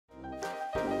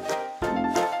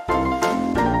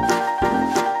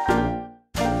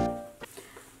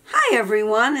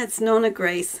everyone, it's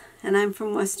NonnaGrace, and I'm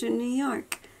from Western New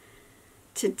York.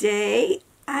 Today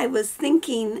I was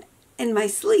thinking in my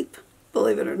sleep,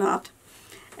 believe it or not.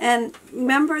 And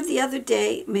remember the other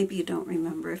day, maybe you don't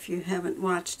remember if you haven't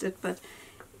watched it, but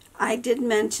I did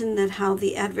mention that how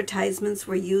the advertisements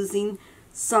were using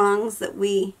songs that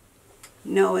we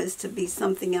know as to be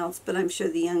something else, but I'm sure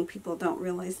the young people don't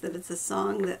realize that it's a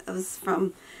song that was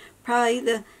from probably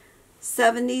the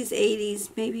 70s, 80s,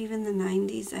 maybe even the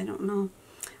 90s, I don't know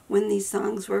when these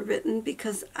songs were written,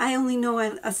 because I only know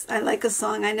I like a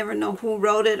song. I never know who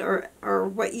wrote it or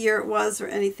what year it was or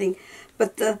anything.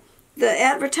 But the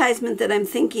advertisement that I'm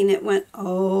thinking, it went,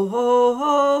 oh, ho,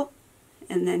 ho,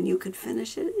 and then you could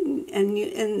finish it. And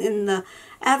in the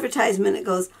advertisement it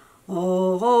goes,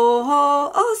 oh, ho,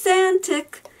 ho,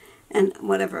 Ozantic. And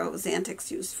whatever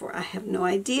Ozantic's used for, I have no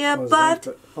idea, but...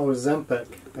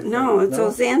 Ozempic. No, it's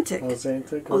Ozantic.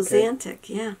 Ozantic, okay. Ozantic,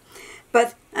 yeah.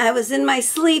 But I was in my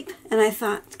sleep, and I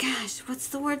thought, gosh, what's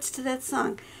the words to that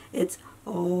song? It's,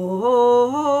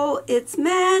 oh, it's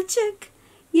magic,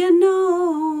 you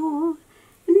know.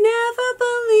 Never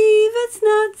believe it's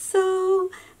not so.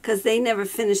 Because they never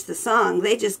finish the song.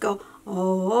 They just go,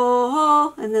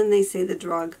 oh, and then they say the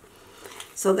drug.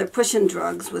 So they're pushing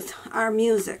drugs with our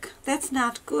music. That's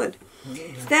not good.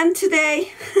 Then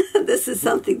today, this is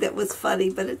something that was funny,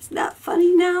 but it's not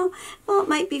funny now. Well, it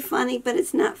might be funny, but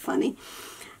it's not funny.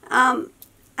 I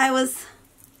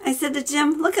said to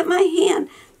Jim, look at my hand.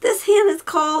 This hand is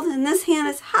cold and this hand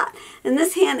is hot. And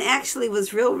this hand actually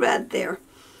was real red there.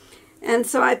 And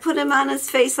so I put him on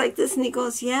his face like this, and he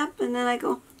goes, yep. And then I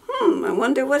go, I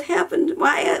wonder what happened.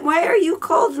 Why are you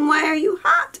cold and why are you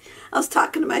hot? I was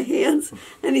talking to my hands,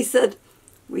 and he said,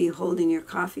 were you holding your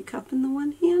coffee cup in the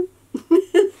one hand?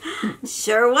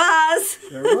 Sure was.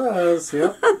 Sure was,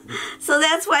 yep. So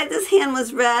that's why this hand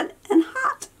was red and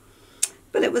hot.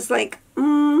 But it was like,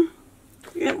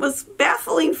 it was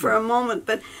baffling for a moment,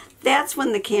 but that's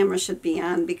when the camera should be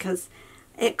on, because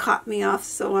it caught me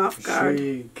off guard.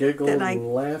 She giggled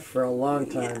and laughed for a long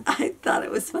time. Yeah, I thought it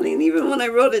was funny. And even when I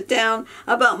wrote it down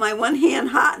about my one hand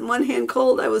hot and one hand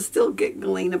cold, I was still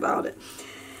giggling about it.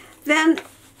 Then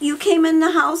you came in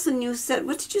the house and you said,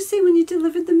 what did you say when you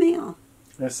delivered the mail?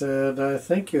 I said, I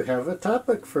think you have a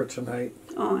topic for tonight.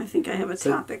 Oh, I think I have a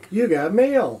topic. You got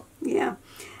mail. Yeah.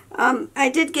 I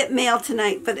did get mail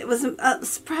tonight, but it was a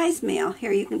surprise mail.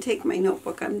 Here, you can take my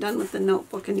notebook. I'm done with the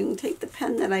notebook, and you can take the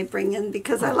pen that I bring in,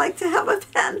 because I like to have a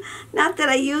pen. Not that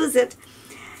I use it.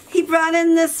 He brought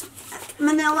in this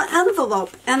manila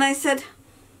envelope, and I said,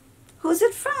 who's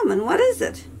it from, and what is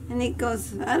it? And he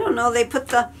goes, I don't know. They put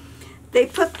the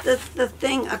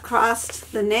thing across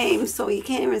the name, so you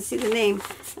can't even see the name.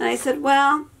 And I said,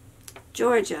 well,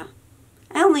 Georgia.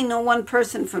 I only know one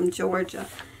person from Georgia,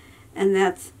 and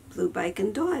that's Blue Bike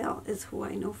Doyle is who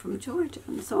I know from Georgia.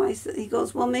 And so he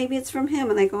goes, well, maybe it's from him.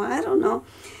 And I go, I don't know.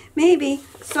 Maybe.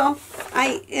 So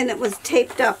and it was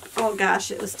taped up. Oh,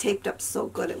 gosh, it was taped up so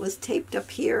good. It was taped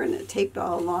up here, and it taped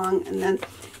all along, and then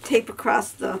tape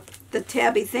across the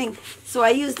tabby thing. So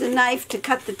I used a knife to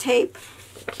cut the tape,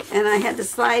 and I had to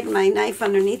slide my knife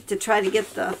underneath to try to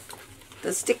get the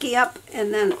sticky up.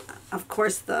 And then, of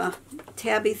course, the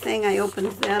tabby thing, I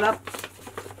opened that up.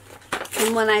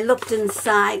 And when I looked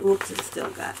inside, whoops, it still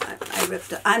got, I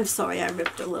ripped it. I'm sorry, I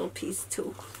ripped a little piece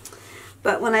too.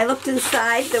 But when I looked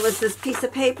inside, there was this piece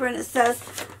of paper, and it says,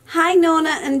 hi,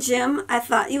 Nonna and Jim. I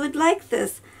thought you would like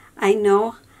this. I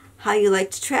know how you like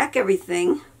to track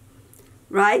everything.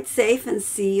 Ride safe and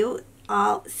see you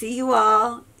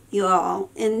all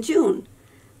in June.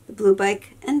 The Blue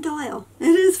Bike Doyle. It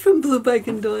is from Blue Bike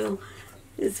Doyle.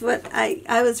 Is what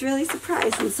I was really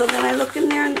surprised. And so then I look in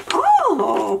there and,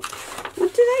 oh,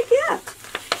 what did I get?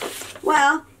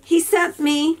 Well, he sent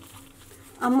me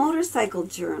a motorcycle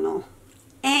journal,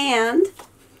 and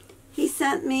he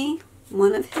sent me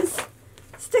one of his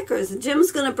stickers.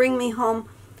 Jim's going to bring me home.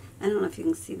 I don't know if you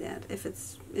can see that.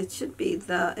 It should be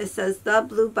it says the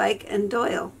Blue Bike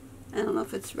Doyle. I don't know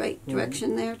if it's right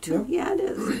direction there too. Yeah, it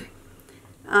is.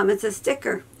 It's a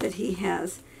sticker that he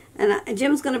has. And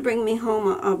Jim's going to bring me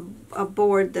home a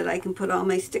board that I can put all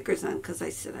my stickers on, because I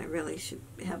said I really should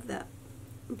have that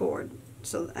board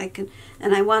so that I can.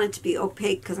 And I want it to be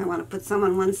opaque, because I want to put some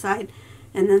on one side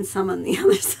and then some on the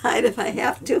other side if I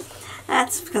have to.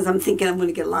 That's because I'm thinking I'm going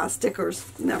to get a lot of stickers.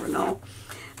 You never know.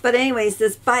 But anyways,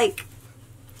 this bike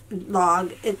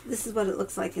log, this is what it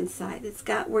looks like inside. It's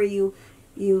got where you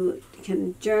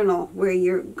can journal where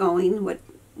you're going,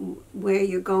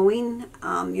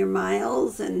 your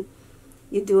miles, and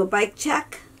you do a bike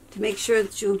check to make sure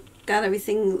that you got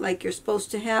everything like you're supposed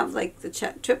to have, like the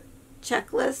trip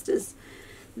checklist is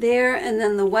there, and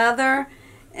then the weather.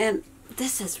 And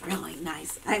this is really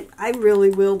nice. I really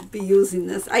will be using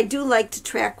this. I do like to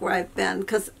track where I've been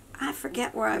because I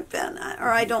forget where I've been, or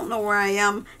I don't know where I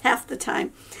am half the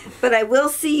time. But I will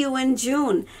see you in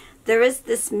June. There is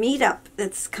this meetup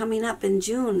that's coming up in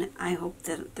June. I hope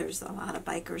that there's a lot of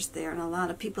bikers there and a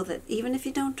lot of people that, even if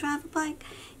you don't drive a bike,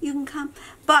 you can come.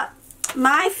 But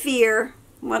my fear,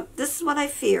 this is what I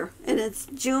fear, and it's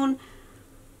June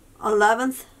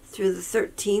 11th through the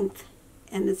 13th,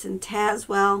 and it's in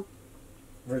Tazewell,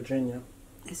 Virginia.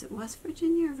 Is it West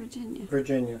Virginia or Virginia?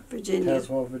 Virginia. Virginia.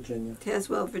 Tazewell, Virginia.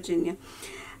 Tazewell, Virginia.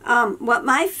 What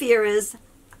my fear is,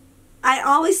 I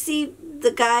always see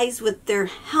the guys with their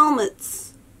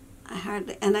helmets,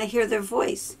 and I hear their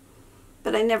voice,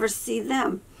 but I never see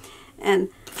them, and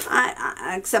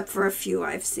I except for a few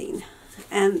I've seen,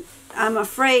 and I'm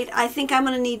afraid. I think I'm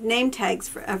going to need name tags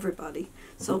for everybody.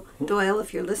 So Doyle,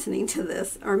 if you're listening to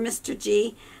this, or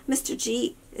Mr.G,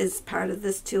 Mr.G is part of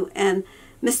this too, and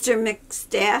Mr.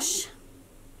 McStash,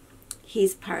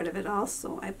 he's part of it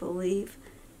also, I believe.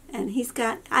 And he's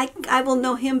got, I will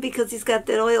know him because he's got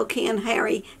that oil can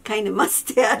Harry kind of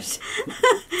mustache.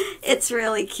 It's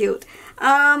really cute.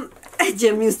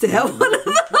 Jim used to have one of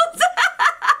those.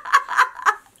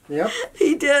 Yep.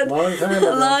 He did. Long time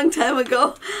ago. A long time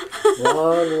ago.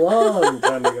 Long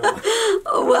time ago.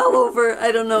 Oh, well over,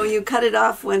 I don't know, you cut it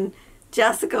off when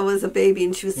Jessica was a baby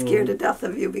and she was scared to death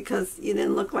of you because you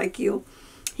didn't look like you.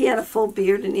 He had a full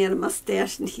beard and he had a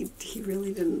mustache, and he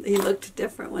really didn't. He looked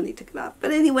different when he took it off.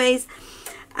 But anyways,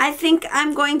 I think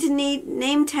I'm going to need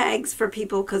name tags for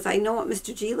people because I know what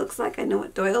Mr. G looks like, I know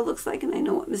what Doyle looks like, and I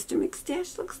know what Mr.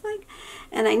 McStash looks like.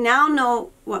 And I now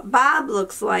know what Bob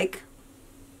looks like.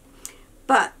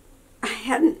 But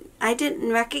I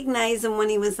didn't recognize him when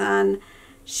he was on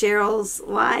Cheryl's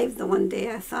Live the one day.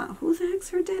 I thought, who the heck's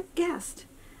her guest?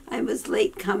 I was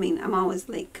late coming. I'm always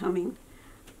late coming.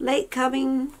 Late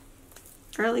coming,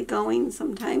 early going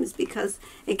sometimes because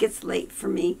it gets late for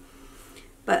me.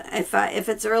 But if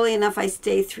it's early enough, I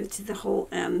stay through to the whole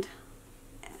end.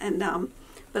 And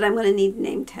but I'm going to need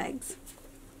name tags.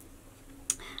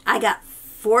 I got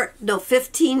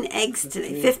 15 eggs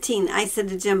today. 15. I said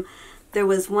to Jim,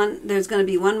 there's going to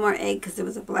be one more egg because there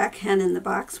was a black hen in the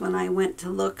box when I went to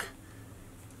look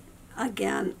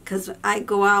again. Because I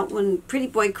go out when Pretty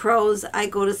Boy crows, I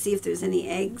go to see if there's any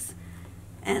eggs.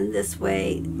 And this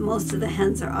way, most of the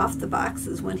hens are off the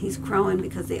boxes when he's crowing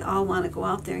because they all want to go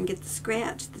out there and get the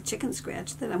scratch, the chicken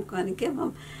scratch that I'm going to give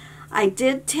them. I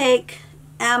did take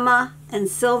Emma and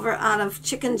Silver out of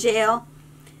chicken jail.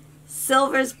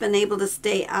 Silver's been able to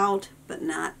stay out, but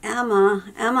not Emma.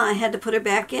 Emma, I had to put her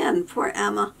back in. Poor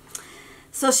Emma.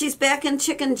 So she's back in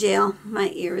chicken jail.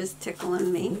 My ear is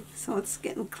tickling me, so it's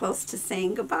getting close to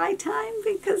saying goodbye time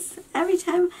because every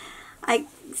time I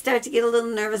start to get a little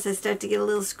nervous, I start to get a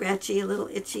little scratchy, a little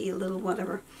itchy, a little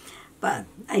whatever. But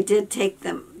I did take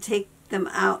them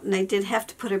out, and I did have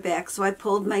to put her back. So I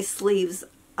pulled my sleeves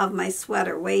of my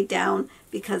sweater way down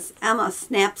because Emma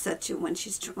snaps at you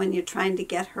when you're trying to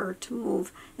get her to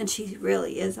move, and she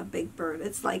really is a big bird.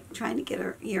 It's like trying to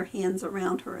get your hands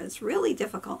around her. It's really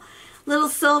difficult. Little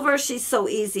Silver, she's so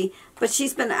easy, but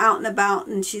she's been out and about,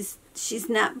 and she's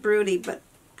not broody. But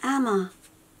Emma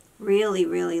really,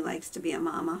 really likes to be a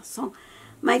mama. So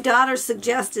my daughter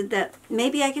suggested that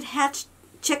maybe I could hatch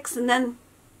chicks and then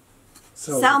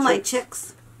sell my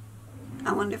chicks.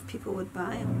 I wonder if people would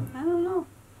buy them. I don't know.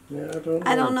 Yeah, I don't know.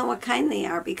 I don't know what kind they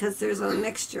are because there's a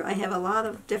mixture. I have a lot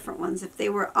of different ones. If they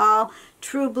were all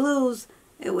true blues,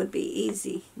 it would be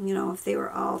easy. You know, if they were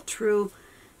all true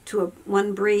to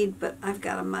one breed, but I've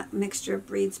got a mixture of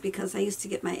breeds because I used to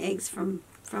get my eggs from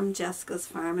Jessica's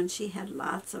farm, and she had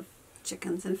lots of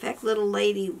chickens. In fact, little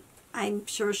lady, I'm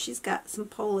sure she's got some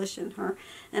Polish in her,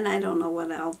 and I don't know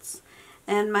what else.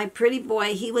 And my Pretty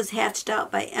Boy, he was hatched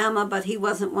out by Emma, but he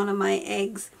wasn't one of my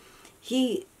eggs.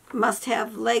 He must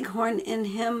have Leghorn in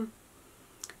him,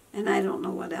 and I don't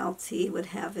know what else he would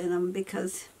have in him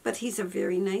but he's a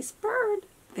very nice bird.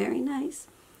 Very nice.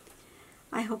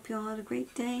 I hope you all had a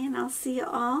great day, and I'll see you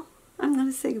all. I'm going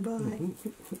to say goodbye.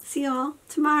 See you all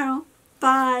tomorrow.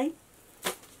 Bye.